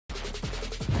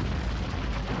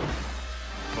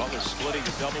Butler splitting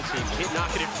the double team. Kidd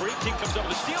knocking it free. Kidd comes up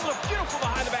with a steal. A beautiful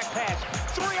behind-the-back pass.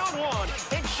 3-on-1.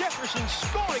 And Jefferson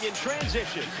scoring in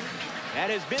transition.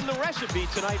 That has been the recipe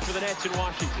tonight for the Nets in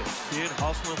Washington. Kidd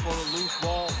hustling for the loose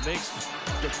ball. Makes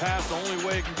the pass the only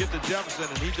way he can get to Jefferson,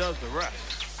 and he does the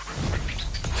rest.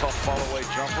 Tough follow-away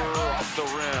jumper off the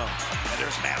rim. And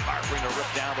there's Matt Marbury to rip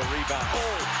down the rebound.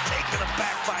 Oh, taken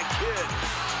aback by Kidd.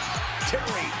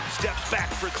 Terry steps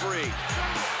back for three.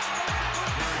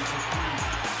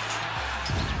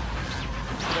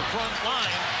 The front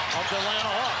line of the Atlanta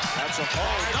Hawks. That's a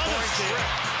another strip.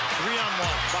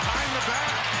 3-on-1. Behind the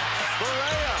back.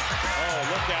 Barea. Oh,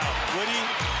 look out. Woody,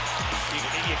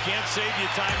 you can't save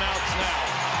your timeouts now.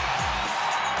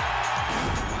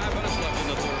 5 minutes left in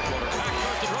the third quarter. Back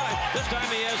starts to drive. This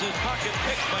time he has his pocket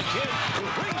picked by Kidd, who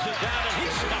brings it down, and he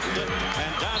stuffed it.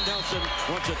 And Don Nelson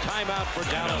wants a timeout for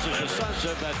Dallas as the Suns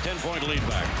have that 10-point lead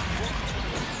back.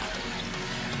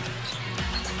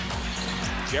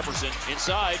 Jefferson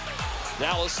inside.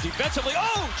 Dallas defensively.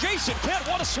 Oh, Jason Kidd,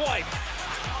 what a swipe.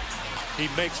 He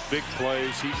makes big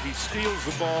plays. He steals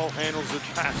the ball, handles it,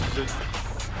 passes it.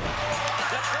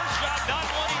 That first shot, not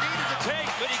what he needed to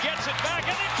take, but he gets it back,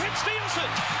 and then Kidd steals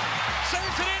it.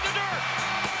 Saves it into dirt.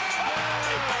 Oh,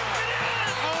 he puts it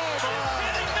in. Oh, my.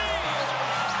 You're kidding me.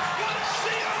 What a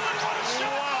steal and what a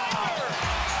shot.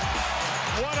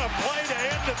 What a play to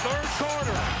end the third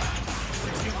quarter.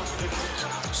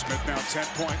 Smith now 10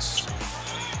 points.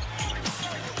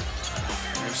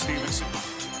 There's Stevenson.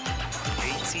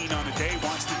 18 on the day,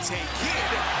 wants to take Kidd,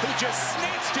 who just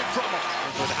snatched it from him.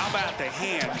 But how about the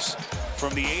hands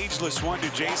from the ageless wonder,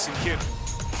 Jason Kidd?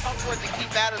 Tough one to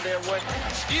keep out of there. When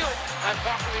Steele, I'm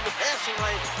talking in the passing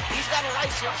lane. He's got a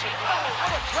license. Oh,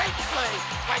 what a great play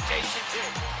by Jason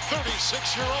Kidd.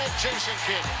 36-year-old Jason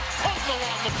Kidd. Puzzle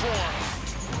on the floor.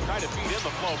 Trying to feed in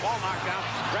the flow. Ball knocked down.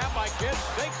 Grabbed by Kidd.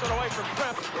 Takes it away from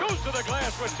Trent. Goes to the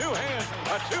glass with two hands.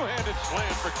 A two-handed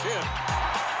slam for Kidd.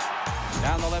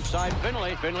 Down the left side,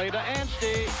 Finley. Finley to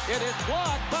Anstey. It is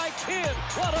blocked by Kidd.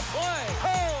 What a play.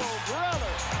 Oh,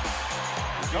 brother.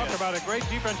 Talk about a great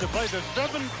defensive play. The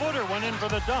 7-footer went in for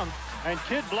the dunk, and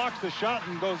Kidd blocks the shot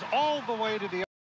and goes all the way to the